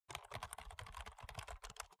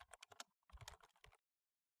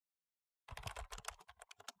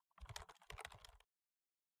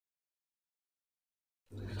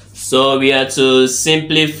So we are to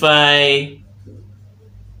simplify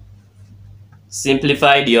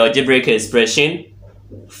the algebraic expression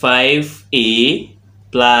 5a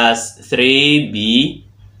plus 3b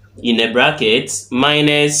in a bracket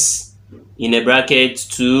minus in a bracket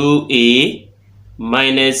 2a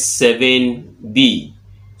minus 7b.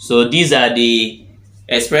 So these are the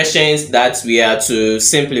expressions that we are to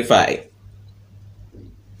simplify.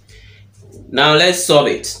 Now let's solve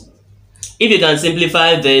it. If you can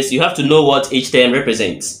simplify this, you have to know what each term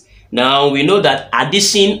represents. Now we know that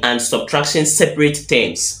addition and subtraction separate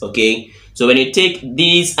terms, okay? So when you take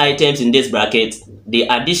these items in this bracket, the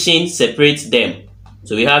addition separates them.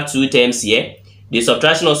 So we have two terms here. The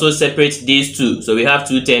subtraction also separates these two. So we have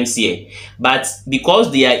two terms here. But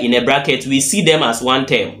because they are in a bracket, we see them as one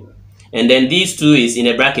term. And then these two is in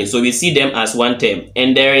a bracket, so we see them as one term.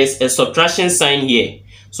 And there is a subtraction sign here.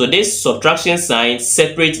 So this subtraction sign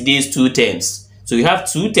separates these two terms. So we have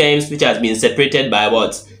two terms which has been separated by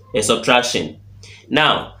what? A subtraction.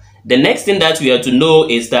 Now, the next thing that we have to know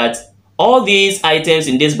is that all these items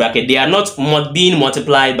in this bracket, they are not being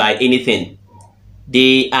multiplied by anything.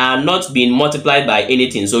 They are not being multiplied by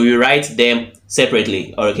anything. So we write them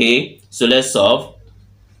separately, okay? So let's solve.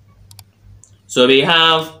 So we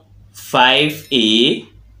have 5a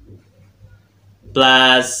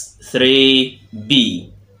plus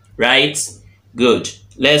 3b, right? Good.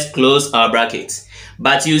 Let's close our bracket.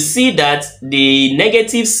 But you see that the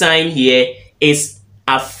negative sign here is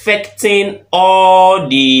affecting all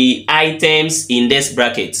the items in this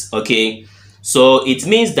bracket, okay? So it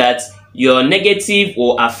means that your negative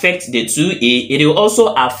will affect the 2a, it will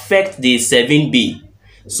also affect the 7b.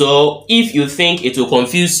 So if you think it will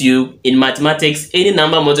confuse you, in mathematics, any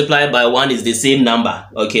number multiplied by 1 is the same number,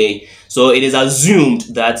 okay? So it is assumed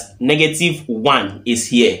that -1 is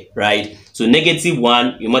here, right? So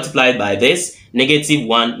 -1, you multiply by this,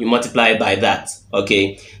 -1, you multiply by that,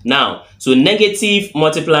 okay? Now, so negative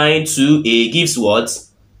multiplying 2a gives what?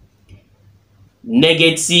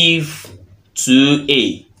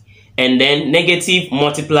 -2a. And then negative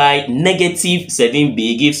multiply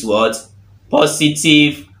 -7b gives what?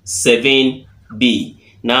 +7b.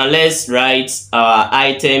 Now let's write our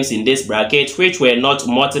items in this bracket which were not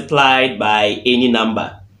multiplied by any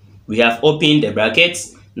number. We have opened the bracket.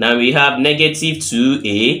 Now we have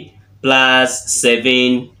 -2a plus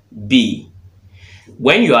 7b.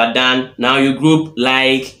 When you are done, now you group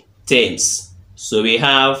like terms. So we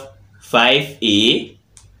have 5a.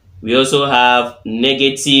 We also have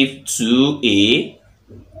 -2a.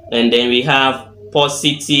 And then we have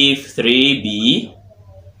 +3b.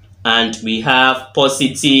 And we have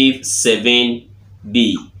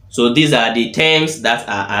 +7b. So these are the terms that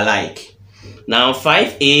are alike. Now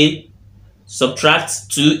 5a, subtract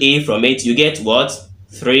 2a from it, you get what?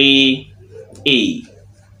 3a.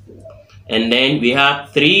 And then we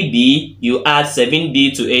have 3b, you add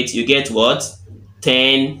 7b to it, you get what?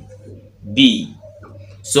 10b.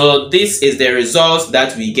 So this is the result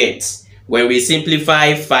that we get when we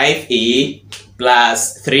simplify 5a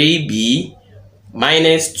plus 3b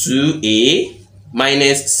minus 2a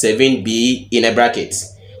minus 7b in a bracket.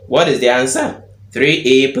 What is the answer?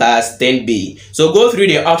 3a plus 10b. So go through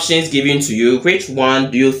the options given to you. Which one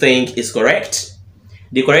do you think is correct?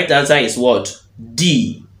 The correct answer is what?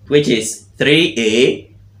 D, which is 3a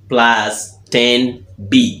plus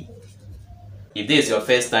 10b. If this is your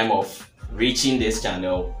first time of reaching this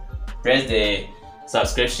channel, press the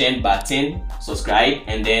subscription button, subscribe,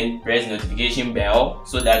 and then press notification bell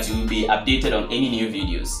so that you will be updated on any new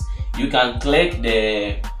videos. You can click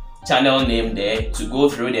the channel name there to go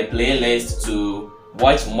through the playlist to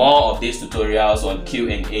watch more of these tutorials on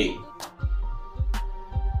Q&A.